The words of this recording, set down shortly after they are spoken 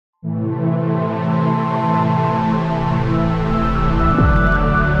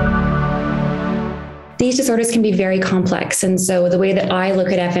these disorders can be very complex. And so the way that I look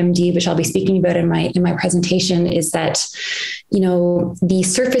at FMD, which I'll be speaking about in my presentation, is that, the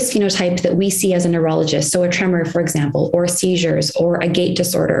surface phenotype that we see as a neurologist, so a tremor, for example, or seizures, or a gait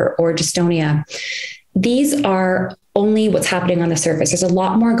disorder, or dystonia, these are only what's happening on the surface. There's a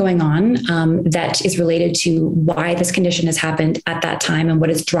lot more going on that is related to why this condition has happened at that time and what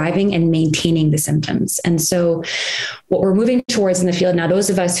is driving and maintaining the symptoms. And so what we're moving towards in the field now, those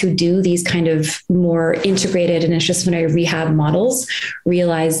of us who do these kind of more integrated and interdisciplinary rehab models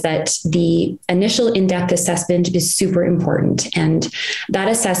realize that the initial in-depth assessment is super important. And that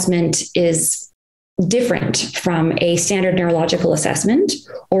assessment is different from a standard neurological assessment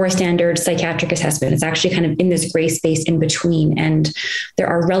or a standard psychiatric assessment. It's actually kind of in this gray space in between. And there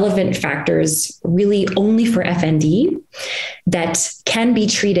are relevant factors really only for FND that can be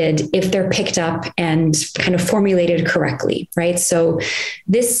treated if they're picked up and kind of formulated correctly, right? So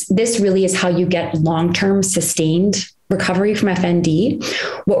this really is how you get long-term sustained recovery from FND.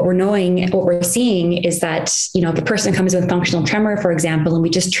 What we're seeing is that, if a person comes with functional tremor, for example, and we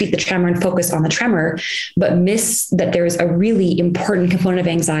just treat the tremor and focus on the tremor, but miss that there's a really important component of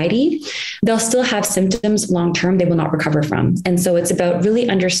anxiety, they'll still have symptoms long-term they will not recover from. And so it's about really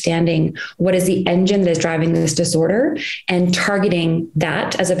understanding what is the engine that is driving this disorder and targeting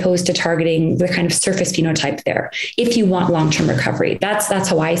that as opposed to targeting the kind of surface phenotype there. If you want long-term recovery, that's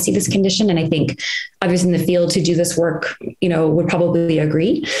how I see this condition. And I think others in the field who do this work, would probably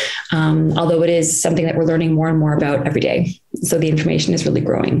agree. Although it is something that we're learning more and more about every day. So the information is really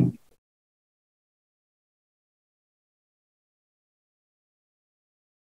growing.